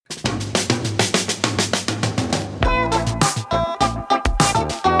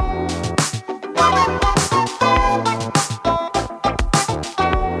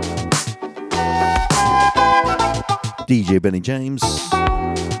DJ Benny James.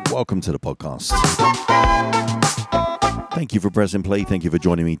 Welcome to the podcast. Thank you for pressing play. Thank you for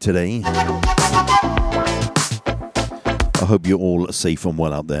joining me today. I hope you're all safe and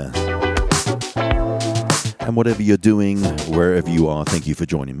well out there. And whatever you're doing, wherever you are, thank you for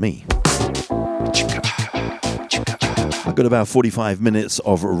joining me. I've got about 45 minutes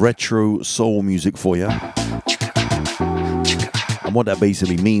of retro soul music for you. And what that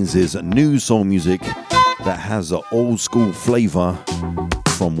basically means is new soul music that has an old school flavor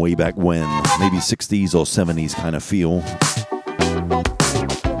from way back when, maybe 60s or 70s kind of feel.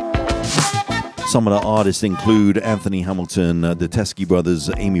 Some of the artists include Anthony Hamilton, the Teskey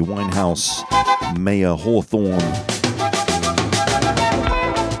Brothers, Amy Winehouse, Maya Hawthorne.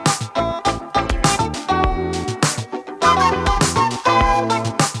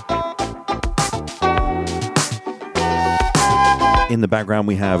 In the background,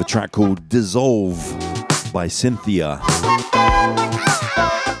 we have a track called Dissolve by Cynthia.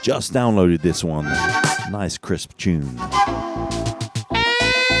 Just downloaded this one. Nice crisp tune.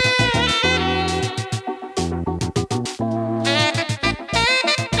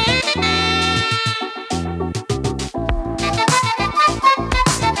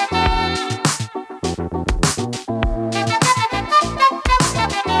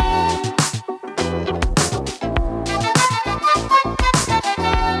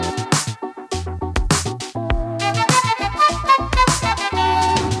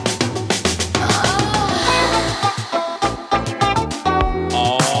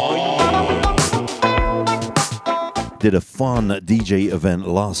 Did a fun DJ event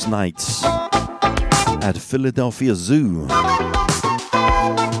last night at Philadelphia Zoo.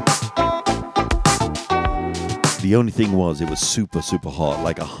 The only thing was it was super, super hot,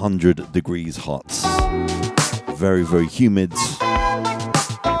 like 100 degrees hot. Very, very humid.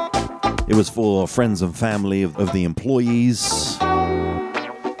 It was for friends and family of the employees.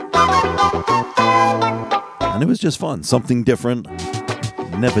 And it was just fun, something different.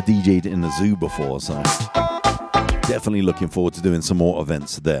 Never DJ'd in a zoo before, so definitely looking forward to doing some more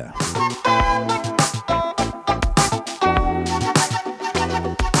events there.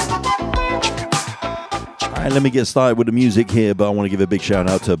 Alright, let me get started with the music here, but I want to give a big shout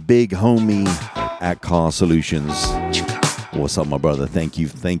out to Big Homie at Car Solutions. What's up, my brother? Thank you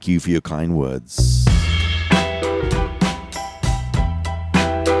for your kind words.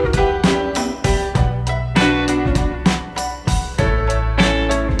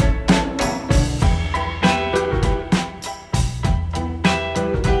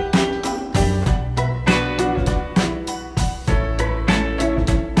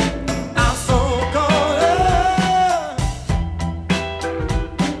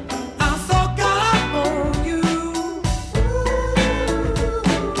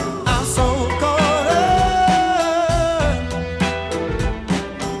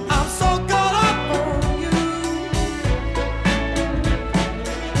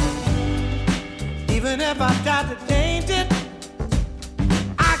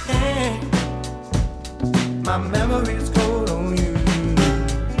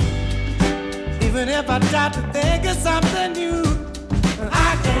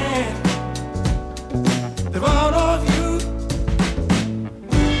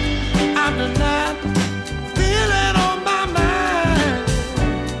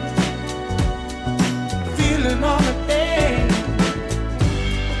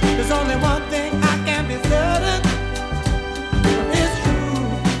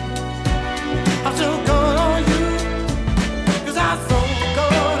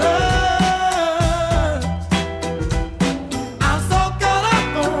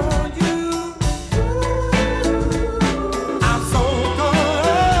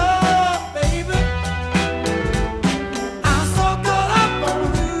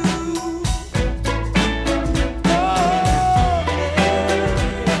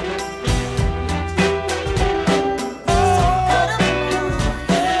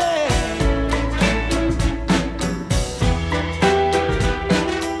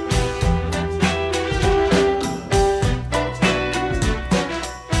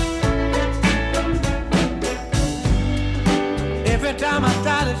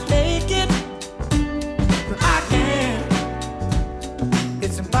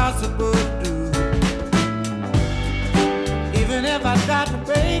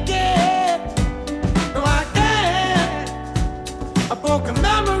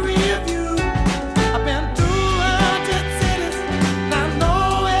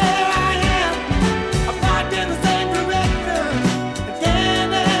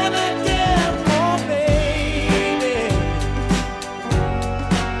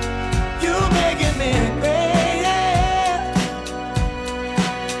 You making me crazy.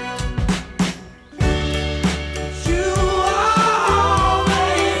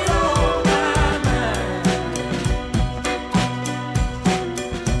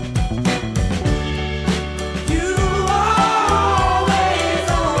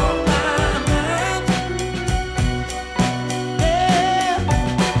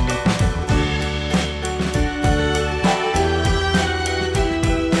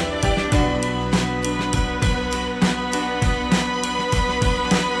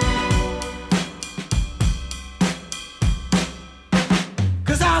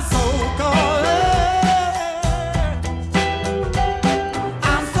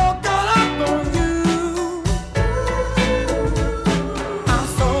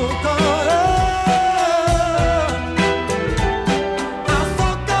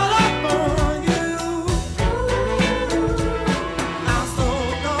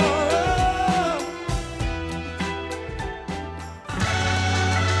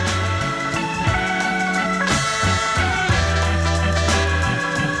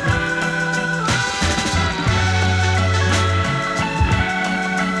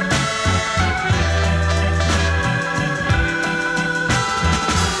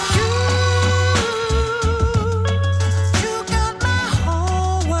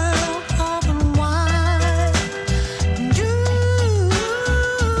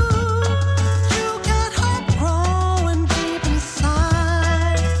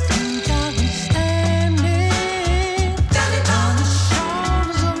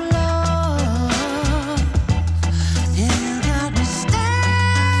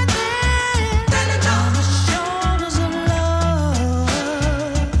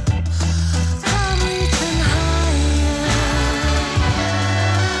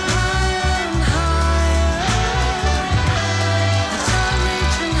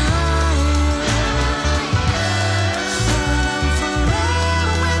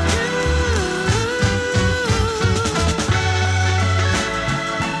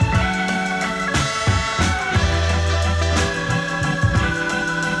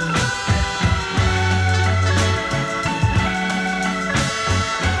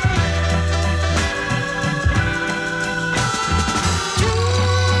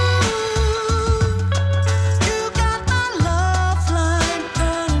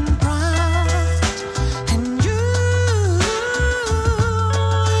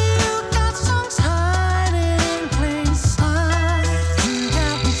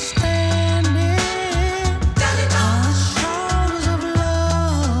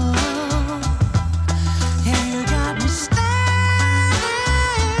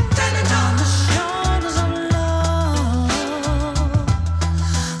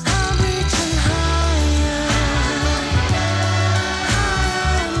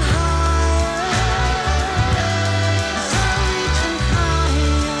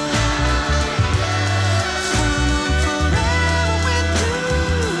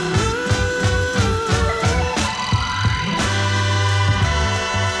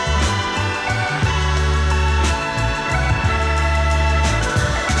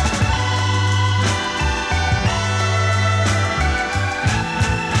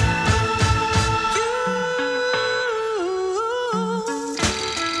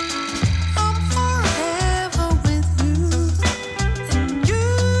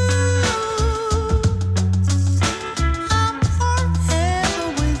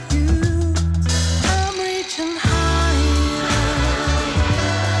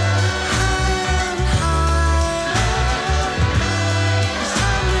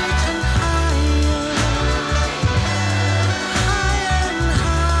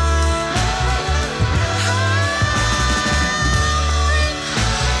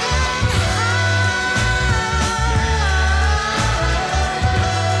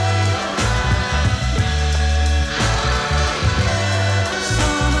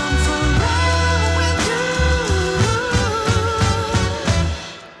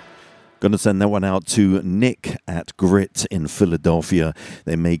 Going to send that one out to Nick at Grit in Philadelphia.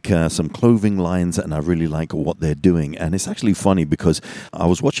 They make some clothing lines, and I really like what they're doing. And it's actually funny because I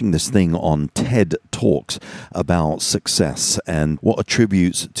was watching this thing on TED Talks about success and what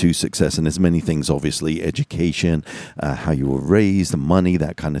attributes to success. And there's many things, obviously, education, how you were raised, money,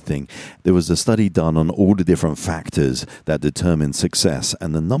 that kind of thing. There was a study done on all the different factors that determine success.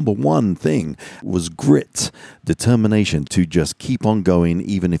 And the number one thing was grit, determination to just keep on going,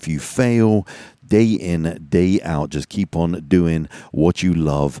 even if you fail. Day in, day out, just keep on doing what you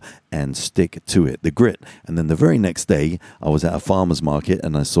love and stick to it, the grit. And then the very next day, I was at a farmer's market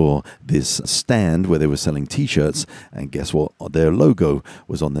and I saw this stand where they were selling t-shirts, and guess what? Their logo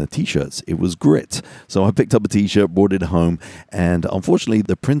was on their t-shirts. It was grit. So I picked up a t-shirt, brought it home, and unfortunately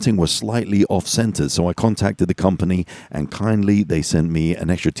the printing was slightly off-centered. So I contacted the company, and kindly they sent me an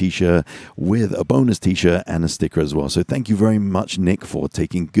extra t-shirt with a bonus t-shirt and a sticker as well. So thank you very much, Nick, for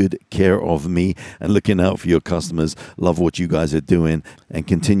taking good care of me and looking out for your customers. Love what you guys are doing, and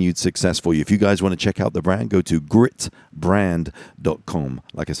continued success for you. If you guys want to check out the brand, go to gritbrand.com.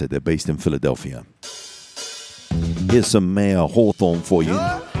 Like I said, they're based in Philadelphia. Here's some Mayer Hawthorne for you.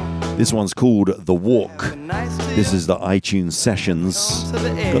 This one's called The Walk. This is the iTunes Sessions.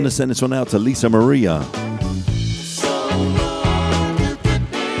 Gonna send this one out to Lisa Maria.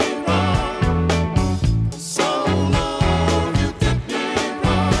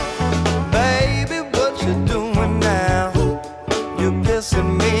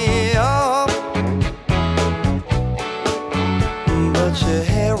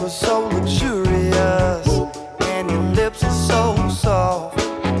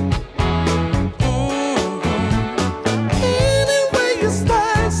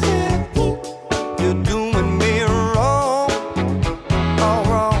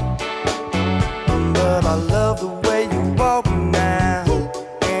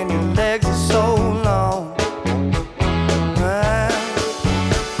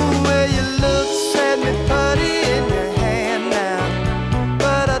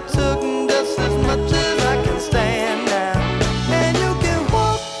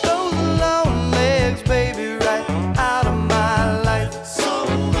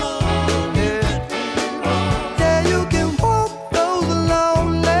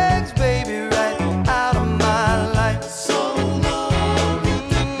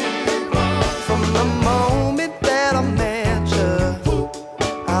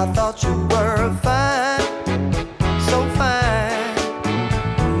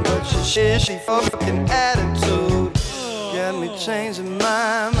 She fucking attitude got me changing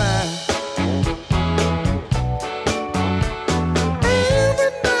my mind.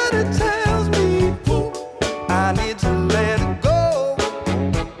 Everybody tells me I need to let it go.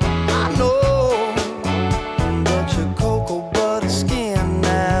 I know, but your cocoa butter skin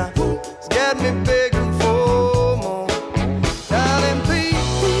now it's got me begging for more. Darling, please,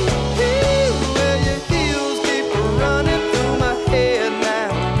 where your heels keep running through my head now.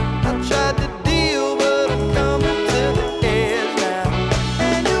 I tried to deal, but I'm coming to the edge now.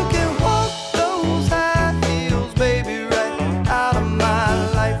 And you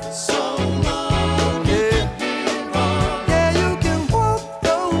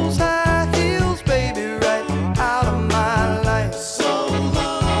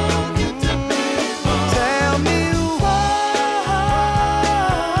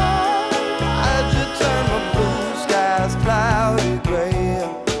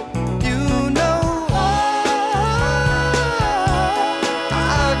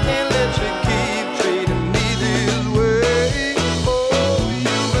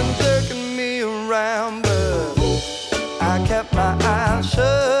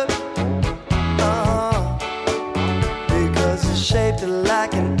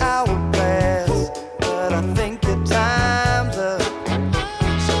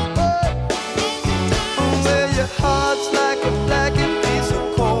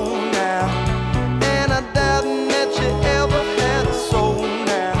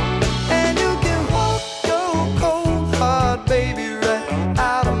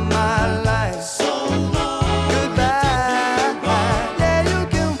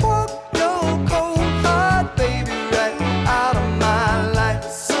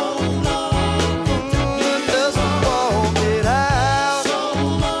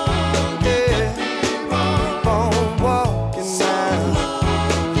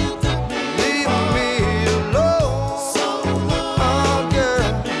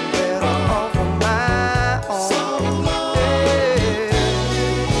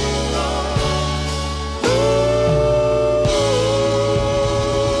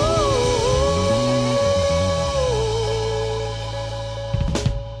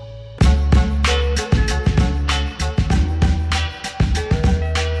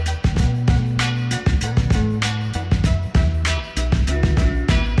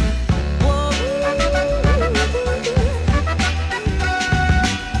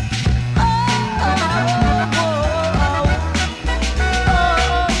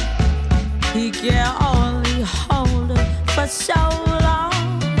can only hold her for so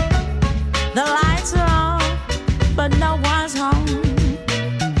long. The lights are on, but no one's home.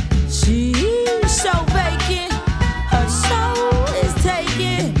 She's so vacant, her soul is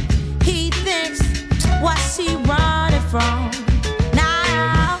taken. He thinks, what's she running from?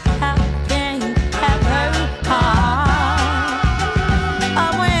 Now, how can he have her heart?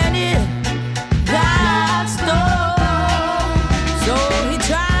 Oh, when it got stole, so he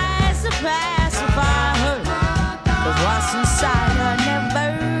tries to pacify her, 'cause what's inside her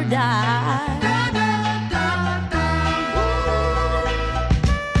never dies.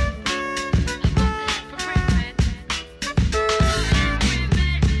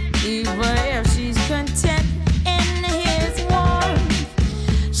 Even if she's content in his warmth,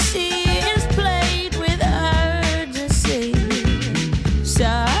 she is played with urgency.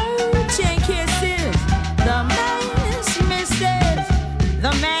 Searching kisses, the man misses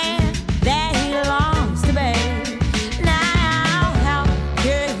the man that he longs to be. Now, how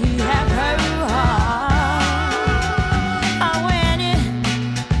can he have her heart? Oh, when it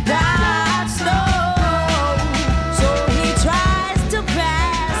got stole, so he tries to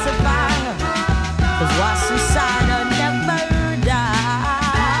pacify her, 'cause what's inside her never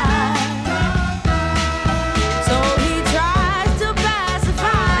dies. So he tries to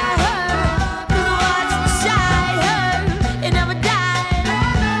pacify her, 'cause what's inside her, it never died.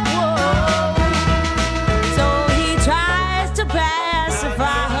 Whoa. So he tries to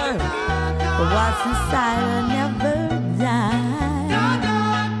pacify her, but what's inside her never dies.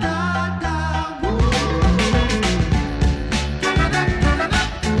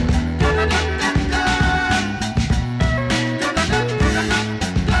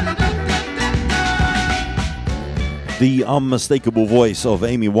 The unmistakable voice of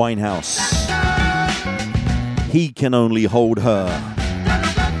Amy Winehouse. He can only hold her.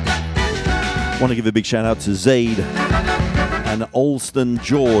 Want to give a big shout out to Zaid and Alston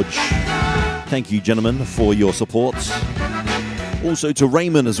George. Thank you, gentlemen, for your support. Also to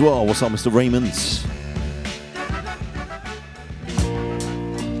Raymond as well. What's up, Mr. Raymonds?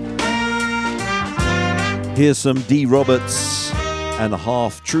 Here's some D. Roberts and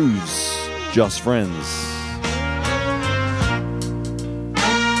Half Truths, Just Friends.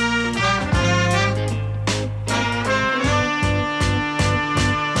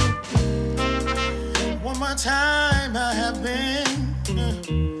 One more time I have been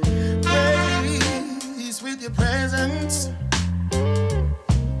raised with your presence.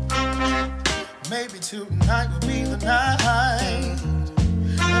 Maybe tonight will be the night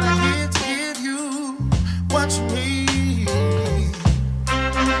that I get to give you what you need.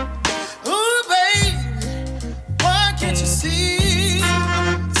 Ooh, baby, why can't you see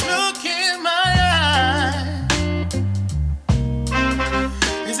this look in my eye?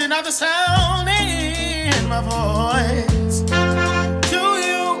 Is it not the sound in my voice? Do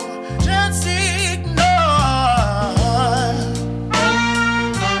you just ignore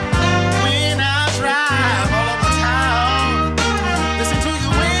when I drive all over town? Listen to you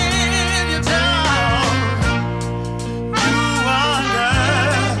when you're down. You wonder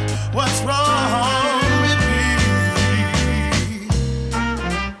what's wrong with me.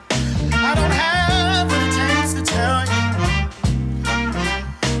 I don't have what it takes to tell you,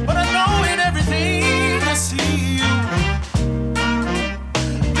 but I know in everything I see you.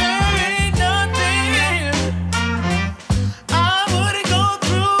 There ain't nothing I wouldn't go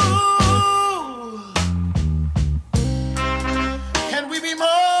through. Can we be more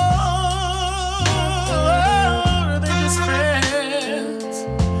than just friends?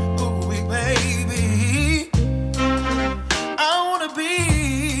 Ooh, baby, I wanna be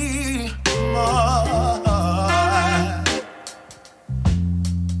more.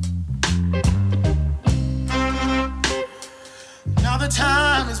 Now the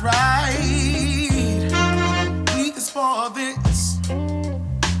time is right. We can spoil this.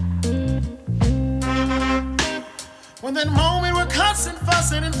 When that moment we're cussing,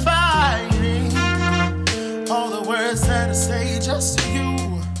 fussing, and fighting, all the words that I say just to you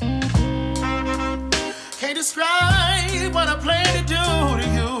can't describe what I plan to do to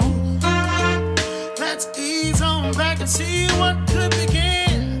you. Let's ease on back and see what could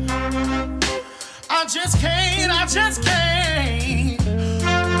begin. I just can't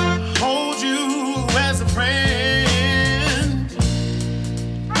hold you as a friend.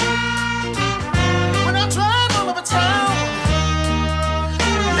 When I drive all over town,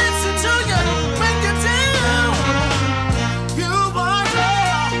 listen to you, break it down. You wonder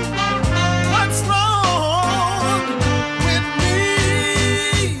what's wrong with me.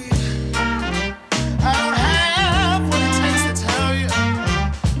 I don't have what it takes to tell you,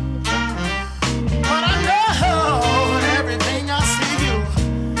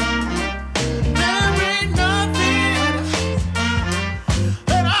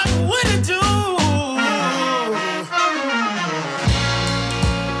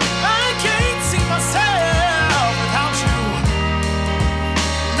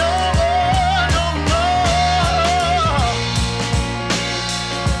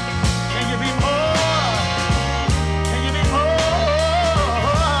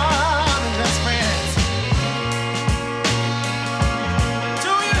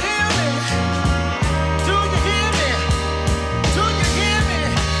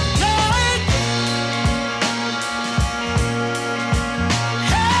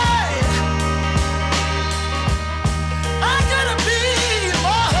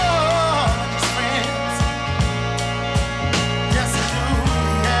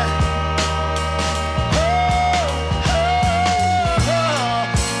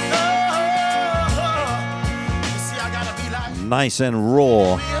 Nice and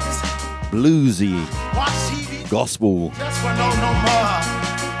raw, bluesy, Watch TV. gospel. Just for no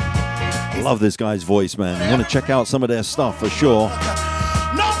more. Love this guy's voice, man. You want to check out some of their stuff for sure.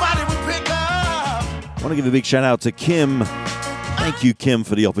 Nobody would pick up. I want to give a big shout out to Kim. Thank you, Kim,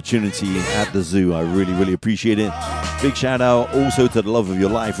 for the opportunity at the zoo. I really, really appreciate it. Big shout out also to the love of your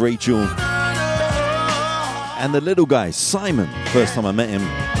life, Rachel. And the little guy, Simon. First time I met him.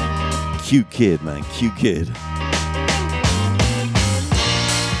 Cute kid, man. Cute kid.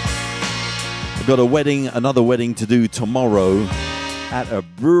 I've got another wedding to do tomorrow at a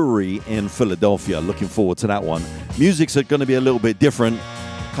brewery in Philadelphia. Looking forward to that one. Music's going to be a little bit different,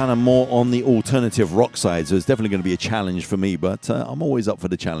 kind of more on the alternative rock side, so it's definitely going to be a challenge for me, but I'm always up for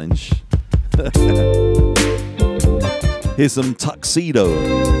the challenge. Here's some Tuxedo.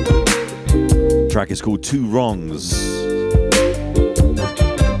 The track is called Two Wrongs.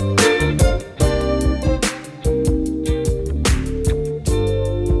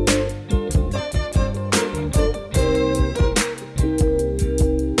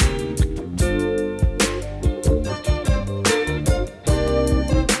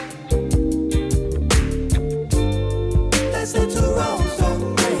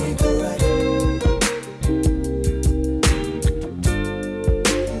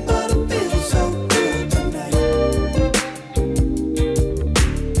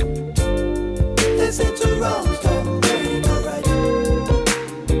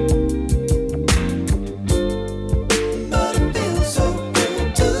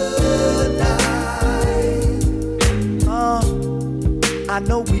 I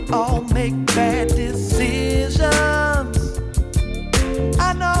know we all make bad decisions.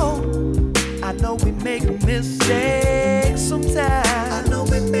 I know we make mistakes sometimes. I know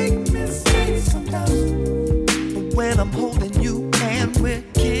we make mistakes sometimes. But when I'm holding you and we're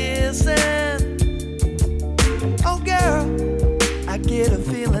kissing, oh girl, I get a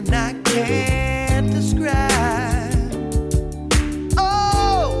feeling I can't describe.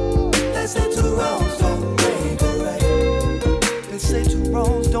 Oh, they say two wrongs don't make a right. They say two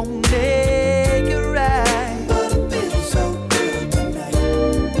wrongs don't make it right. But it feels so good tonight.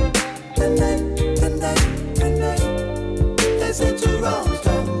 Tonight. They say two wrongs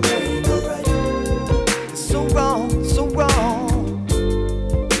don't make it right. So wrong.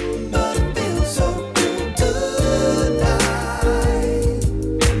 But it feels so good tonight.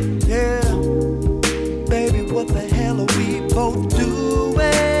 Yeah, baby, what the hell are we both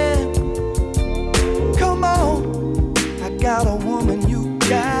doing? Come on. I got a woman, you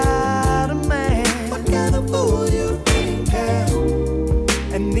got a man. What kind of fool you think? Yeah.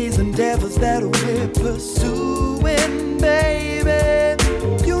 And these endeavors that we're pursuing, baby,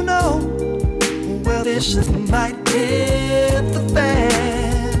 you know, well, this shit might hit the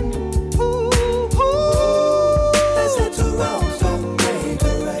fan. Ooh. They say two wrongs don't make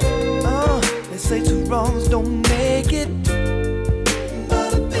it right. They say two wrongs don't make it.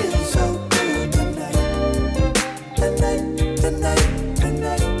 But it feels so good tonight.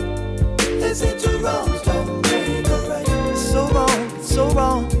 Tonight. They say two wrongs don't make it right. So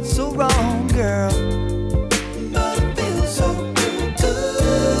wrong, girl. But it feels so good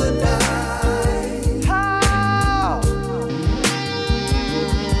tonight. How?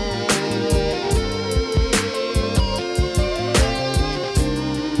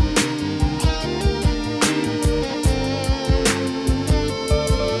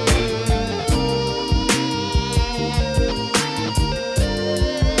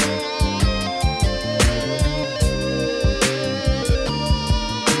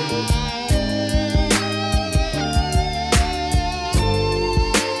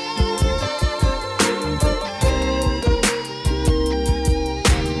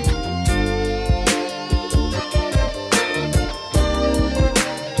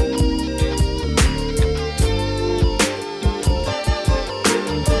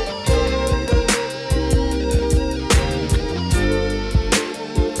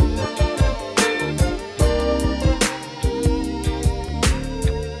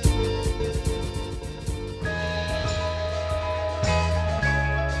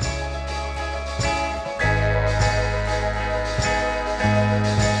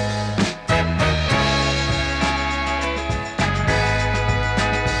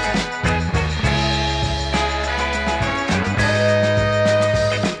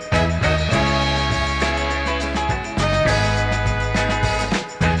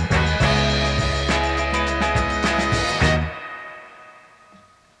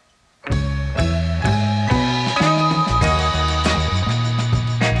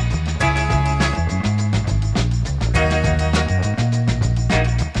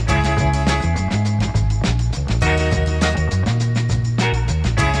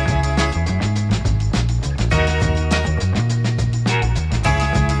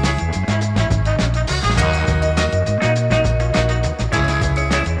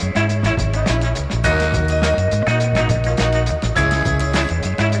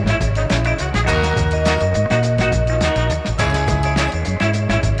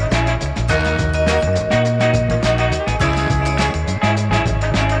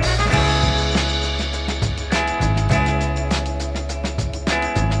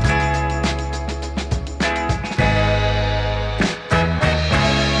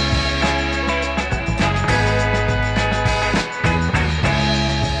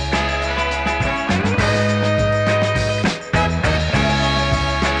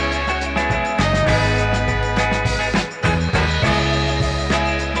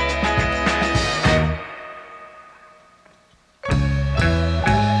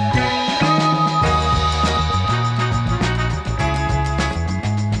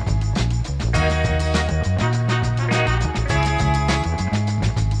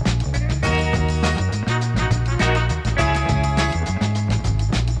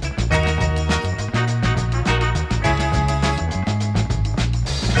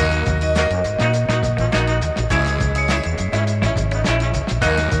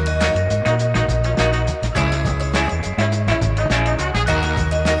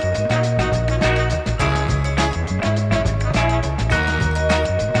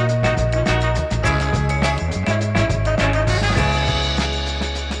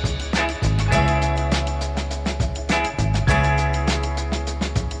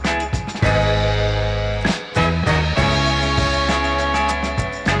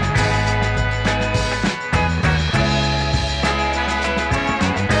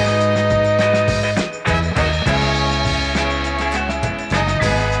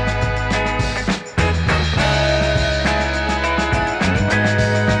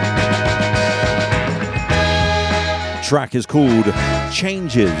 track is called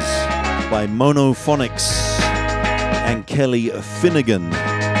Changes by Monophonics and Kelly Finnegan.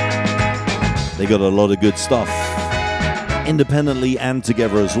 They got a lot of good stuff, independently and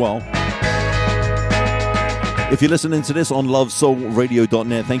together as well. If you're listening to this on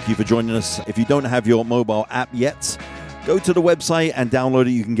lovesoulradio.net, thank you for joining us. If you don't have your mobile app yet, go to the website and download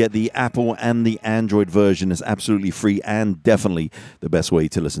it. You can get the Apple and the Android version. It's absolutely free and definitely the best way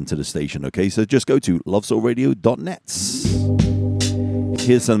to listen to the station. Okay, so just go to lovesoulradio.net.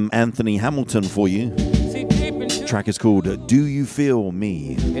 Here's some Anthony Hamilton for you. The track is called Do You Feel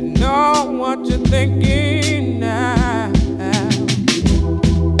Me? And know what you're thinking now.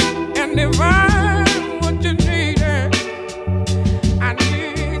 And if I'm what you needed, I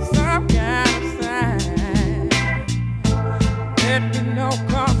need some kind of sign. Let me know,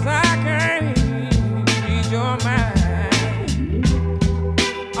 'cause I can't read your mind.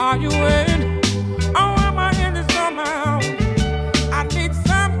 Are you in? Oh, am I in this on my own? I need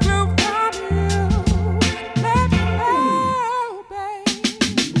some clue from you. Let me know, babe.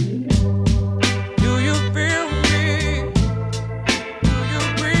 Do you feel me? Do you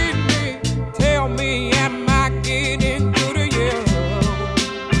breathe me? Tell me, am I getting through to you?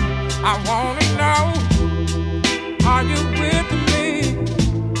 I wanna know. Are you with me?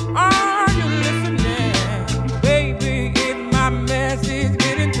 Are you listening? Baby, is my message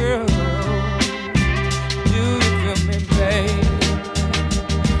getting through? Do you feel me, babe?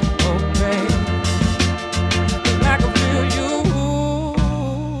 Oh, babe. 'Cause I can feel you.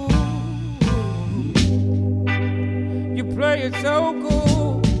 You play it so cool.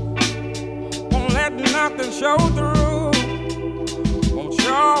 Won't let nothing show through. Won't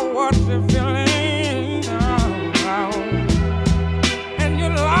show what you're feeling. And you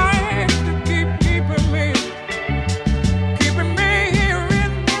like to keeping me here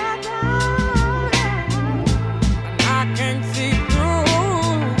in my dark. And I can't see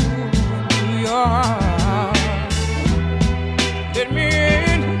through your heart. Let me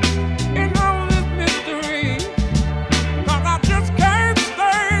in all this mystery, 'cause I just can't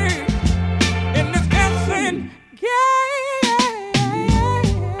stay in this guessing game.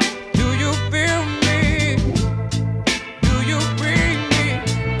 Do you feel me? Do you breathe me?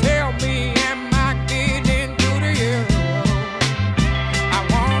 Tell me, am I getting through to you? I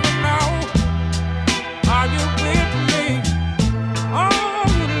wanna know. Are you with me? Are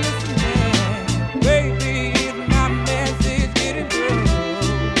you listening? Baby, is my message getting through?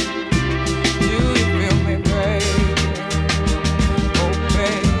 Do you feel me, baby? Oh,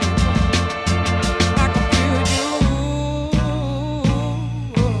 baby, I can feel you.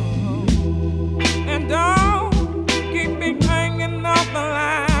 And don't keep me hanging off the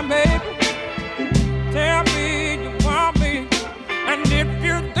line, baby. Tell me you want me, and if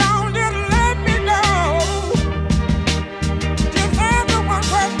you don't, just let me go. Just answer one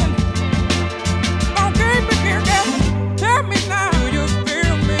question. Don't keep me here, guessing. Tell me now. Do you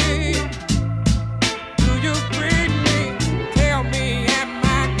feel me? Do you breathe me? Tell me, am I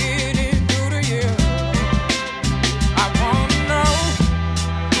getting through to you? I wanna know.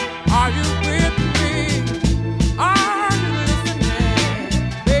 Are you with me? Are you listening?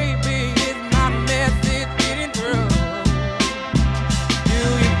 Baby, is my message getting through? Do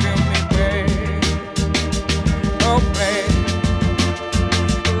you feel me, babe? Oh, babe,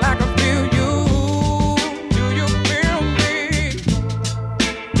 I can feel you. Do you feel me?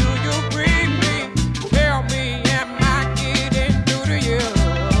 Do you breathe me? Tell me, am I getting through to you?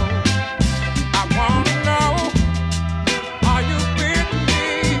 I wanna know. Are you with me?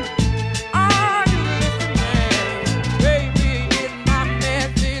 Are you listening? Baby, is my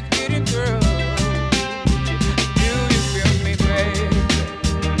message getting through? Do you feel me, babe?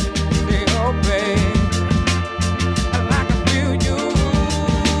 Say, oh, babe, I can feel you.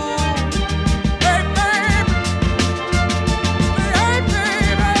 Hey, baby. Say, hey,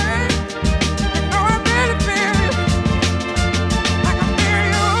 baby. You know I really feel you. I can feel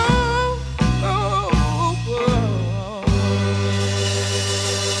you.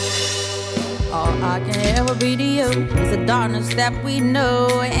 All I can ever be to you is the darkness that we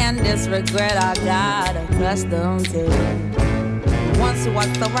know and this regret I got accustomed to. Once was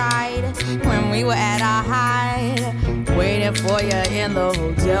the ride when we were at our height, waiting for you in the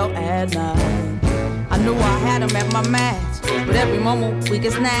hotel at night. I knew I had him at my match, but every moment we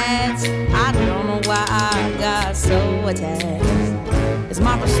get snatched. I don't know why I got so attached. It's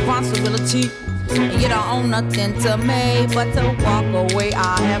my responsibility, and you don't own nothing to me but to walk away.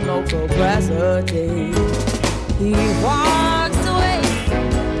 I have no capacity. He walks away,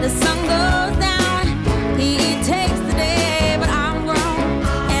 the sun goes down. He takes the day, but I'm grown.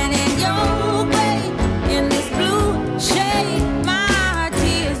 And in your way, in this blue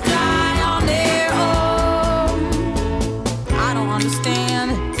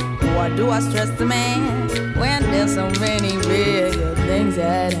Or do I stress the man when there's so many real good things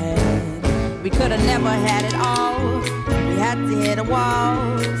at hand? We could have never had it all. We had to hit a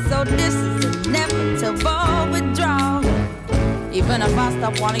wall. So this is inevitable withdrawal. Even if I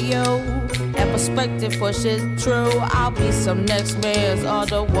stop wanting you and perspective pushes true, I'll be some next man's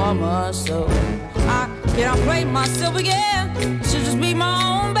other woman. So I can't play myself again. I should just be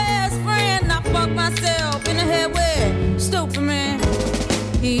my own best friend. I fuck myself in the head with stupid man.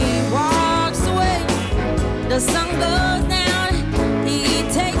 He walks away, the sun goes down. He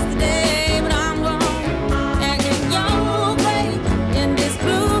takes the day, but I'm gone. And in your way, in this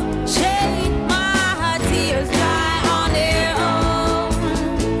blue shade, my tears dry on their own.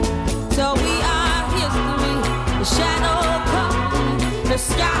 So we are history, the shadow comes, the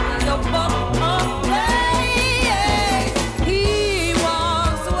sky above. He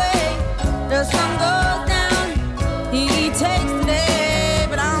walks away, the sun goes down. He takes the day,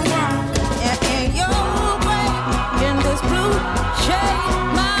 but I'm wrong. And in your way, in this blue shade,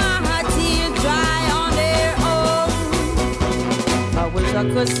 my tears dry on their own. I wish I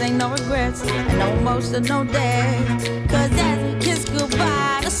could say no regrets and no emotional day. Cause as we kiss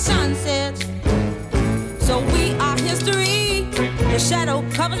goodbye, the sun sets. So we are history. The shadow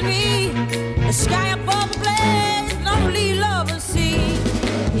covers me. The sky above the blaze, lonely lovers see.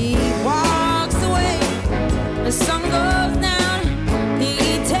 He walks away. The sun goes down.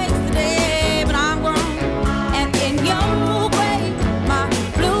 He takes the day, but I'm grown. And in your way, my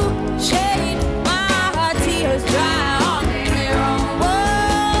blue shade, my tears dry on their own.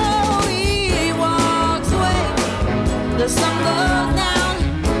 Whoa, he walks away. The sun goes down.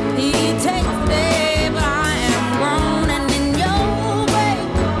 He takes the day, but I am grown. And in your way,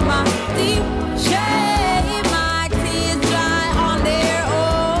 my deep shade, my tears dry on their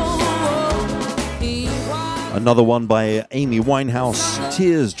own. He walks. Another one by Amy Winehouse,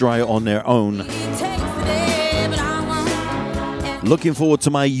 Tears Dry on Their Own. He takes the day, but I'm grown. And Looking forward to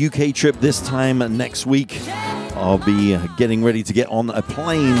my UK trip this time next week. I'll be getting ready to get on a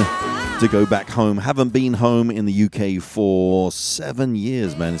plane to go back home. Haven't been home in the UK for 7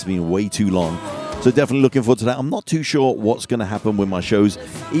 years, man. It's been way too long. So definitely looking forward to that. I'm not too sure what's going to happen with my shows.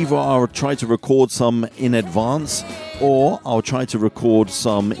 Either I'll try to record some in advance or I'll try to record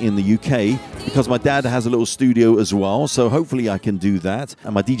some in the UK because my dad has a little studio as well. So hopefully I can do that.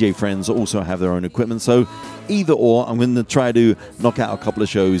 And my DJ friends also have their own equipment. So either or, I'm going to try to knock out a couple of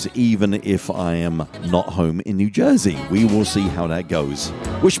shows even if I am not home in New Jersey. We will see how that goes.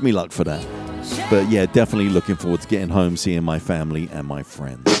 Wish me luck for that. But yeah, definitely looking forward to getting home, seeing my family and my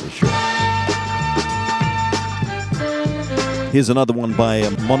friends for sure. Here's another one by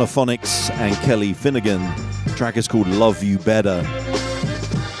Monophonics and Kelly Finnegan. The track is called Love You Better.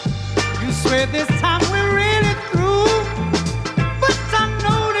 You swear this time we're really through, but I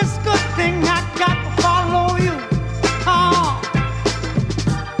know this good thing I got to follow you.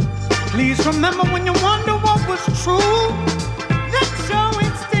 Please remember when you wonder what was true, that your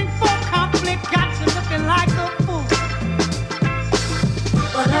instinct for conflict got you looking like a fool.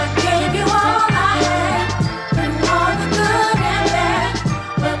 But I gave you all I had, and all the good and bad,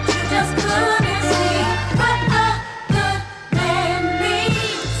 but you just couldn't see what a good man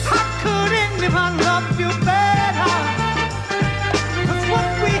means. I couldn't even love you better, 'cause what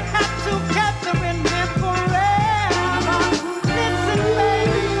we had together in meant forever. Listen,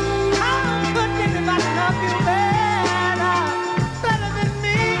 baby, how could anybody love you better? Better than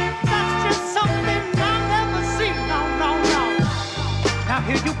me, that's just something I'll never see. No, no, no. Now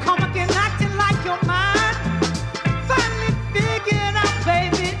here you come again, acting like you're mine. Finally figured out,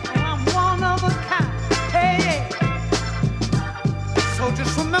 baby, I'm one of a kind. Hey, hey. So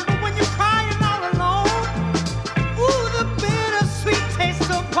just remember when you're crying all alone, ooh, the bittersweet taste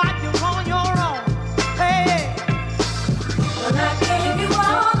of what you're on your own. Hey, hey. But I gave you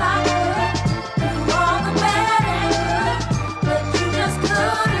all I could, through all the bad and good, but you just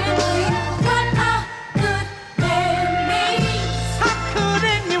couldn't see what a good man means. How could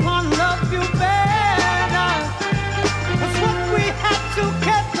anyone love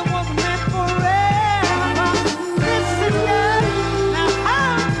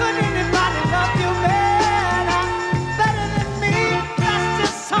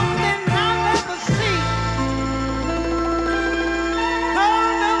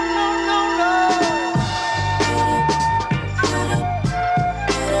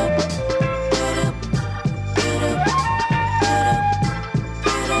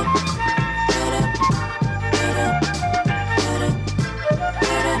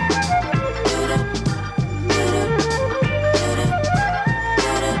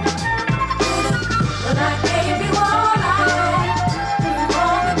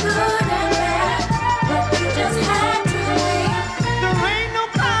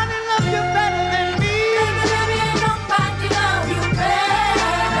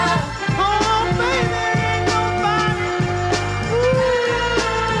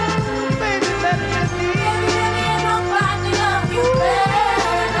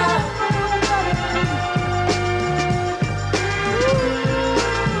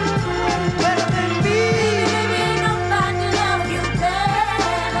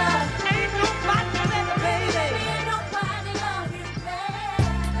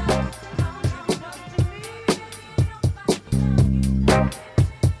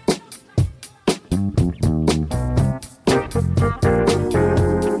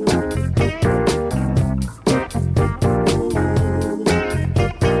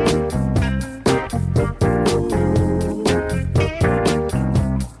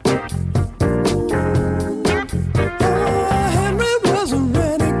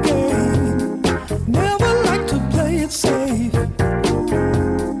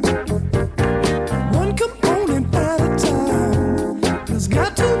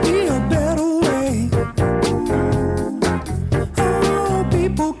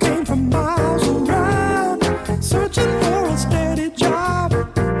People came from miles around, searching for a steady job.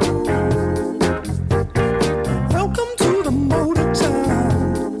 Welcome to the motor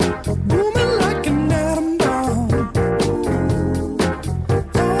town, booming like an atom bomb.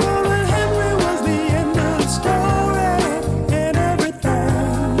 Oh, and Henry was the end of the story, and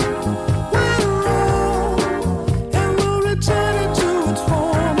everything went wrong. And we'll return it to its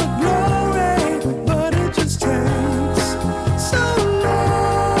former glory, but it just takes so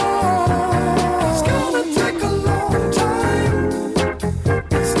long. It's gonna take a long time.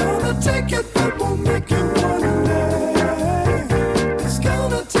 It's gonna take it, but we'll make it one day. It's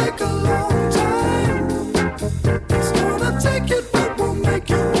gonna take a long time. It's gonna take it, but we'll make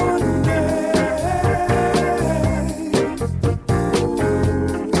it one day.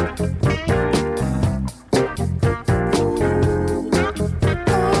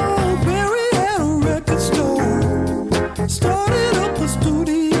 Oh, Barry had a record store, started up a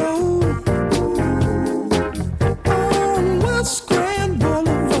studio on West Grand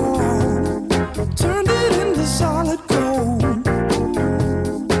Boulevard, turned it into solid gold.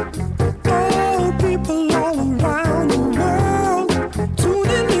 Oh, people all around the world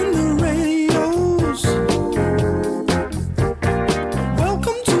tuning in the radios.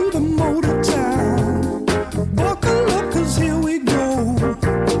 Welcome to the motor town. Buckle up, 'cause here we go.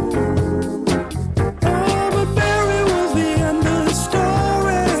 Oh, but Barry was the end of the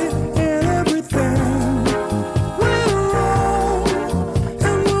story, and everything went wrong.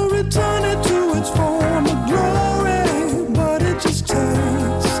 And we'll return it to its former glory, but it just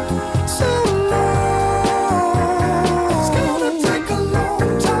takes so long. It's gonna take a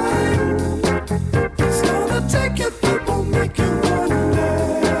long time. It's gonna take it, but we'll make it one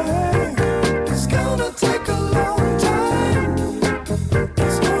day. It's gonna take a long time.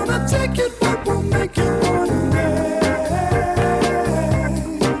 It's gonna take it, but we'll make it one day.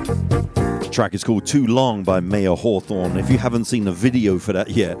 Track is called Too Long by Mayor Hawthorne. If you haven't seen the video for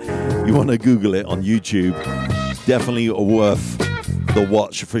that yet, you want to Google it on YouTube. Definitely worth the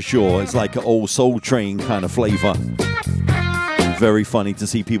watch for sure. It's like an old Soul Train kind of flavor. Very funny to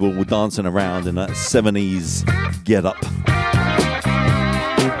see people dancing around in that 70s get up.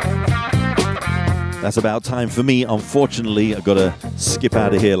 That's about time for me. Unfortunately, I've got to skip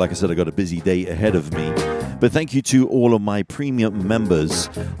out of here. Like I said, I've got a busy day ahead of me. But thank you to all of my premium members.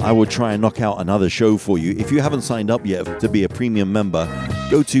 I will try and knock out another show for you. If you haven't signed up yet to be a premium member,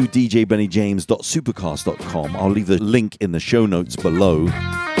 go to djbennyjames.supercast.com. I'll leave the link in the show notes below.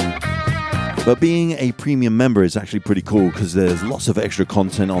 But being a premium member is actually pretty cool because there's lots of extra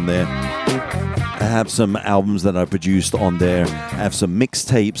content on there. I have some albums that I produced on there. I have some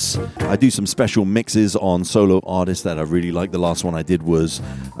mixtapes. I do some special mixes on solo artists that I really like. The last one I did was,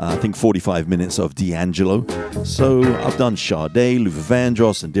 I think, 45 minutes of D'Angelo. So I've done Sade, Luther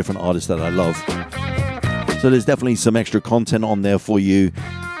Vandross, and different artists that I love. So there's definitely some extra content on there for you,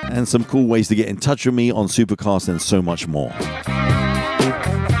 and some cool ways to get in touch with me on Supercast and so much more.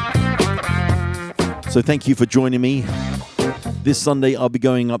 So thank you for joining me. This Sunday, I'll be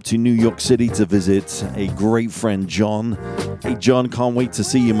going up to New York City to visit a great friend, John. Hey, John, can't wait to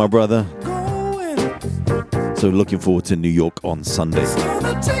see you, my brother. So looking forward to New York on Sunday.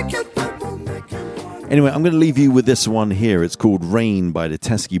 Anyway, I'm going to leave you with this one here. It's called Rain by the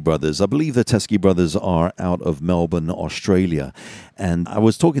Teskey Brothers. I believe the Teskey Brothers are out of Melbourne, Australia. And I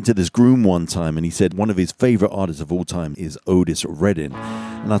was talking to this groom one time, and he said one of his favorite artists of all time is Otis Redding.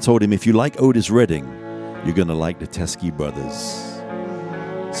 And I told him, if you like Otis Redding, you're going to like the Teskey Brothers.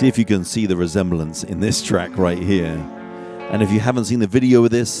 See if you can see the resemblance in this track right here. And if you haven't seen the video of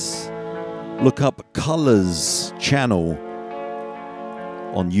this, look up Colors channel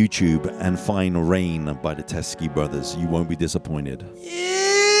on YouTube and find Rain by the Teskey Brothers. You won't be disappointed.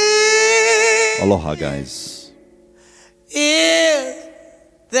 Aloha, guys. Is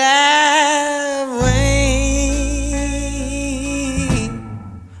that way?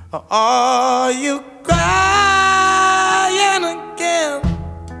 Or are you crying again?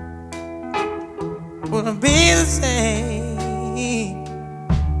 Wouldn't be the same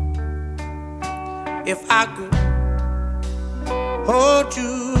if I could hold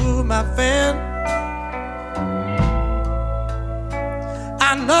you, my friend.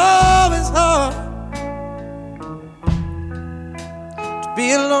 I know it's hard to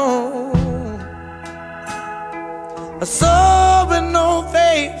be alone. A soul with no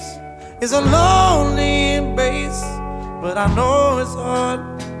face is a lonely embrace, but I know it's hard.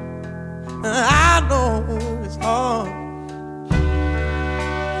 I know it's hard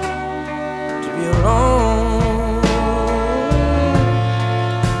to be alone.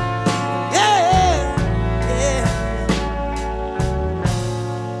 Yeah, yeah.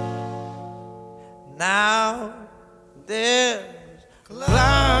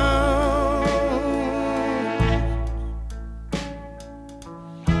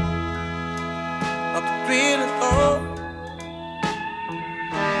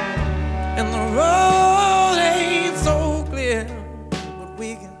 and the road ain't so clear, but we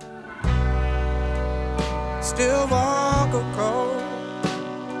can still walk across.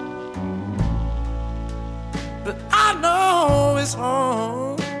 But I know it's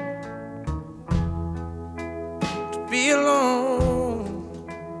hard to be alone.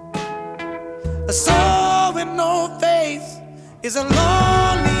 A soul with no face is a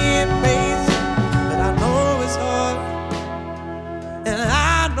lonely place. But I know it's hard, and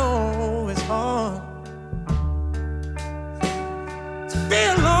I know it's hard to be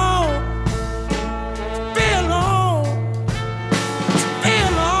alone, to be alone, to be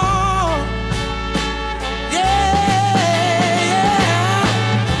alone. Yeah.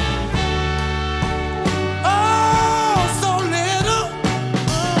 Oh, so little.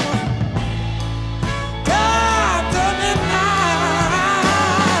 God, tell me now.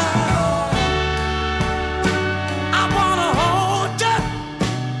 I wanna hold you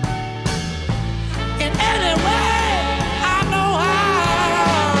in any way I know how.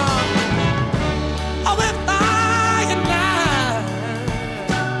 Oh, if I and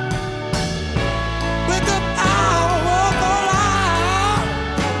with the power of love,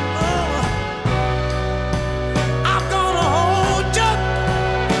 I'm gonna hold you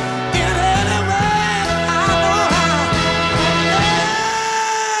in any way I know how.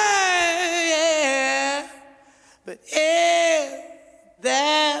 Yeah. But if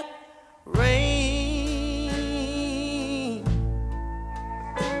that rain,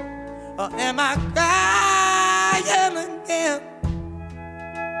 or am I crying again?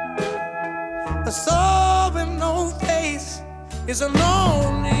 A soul with no face is a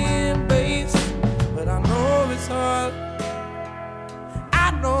lonely embrace, but I know it's hard